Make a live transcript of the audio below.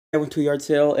I went to a yard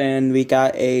sale and we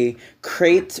got a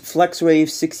CRATE FlexWave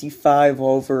 65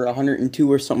 over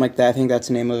 102 or something like that. I think that's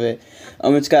the name of it.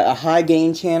 It's got a high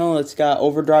gain channel, it's got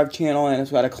overdrive channel, and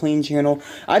it's got a clean channel.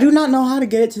 I do not know how to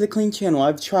get it to the clean channel.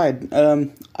 I've tried.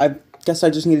 I guess I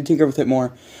just need to tinker with it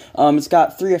more. It's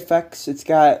got 3 effects. It's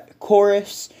got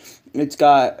chorus, it's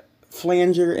got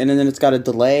flanger, and then it's got a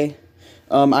delay.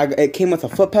 It came with a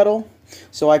foot pedal,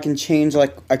 so I can change, I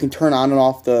can turn on and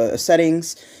off the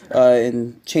settings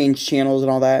and change channels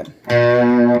and all that.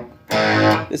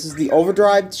 This is the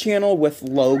overdrive channel with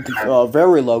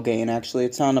very low gain. Actually,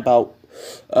 it's on about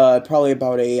probably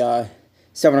about a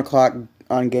 7 o'clock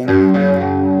on gain.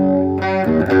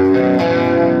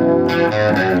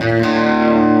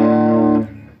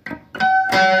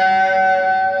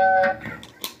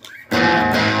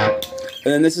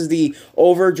 And then this is the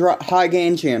overdrive high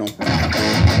gain channel.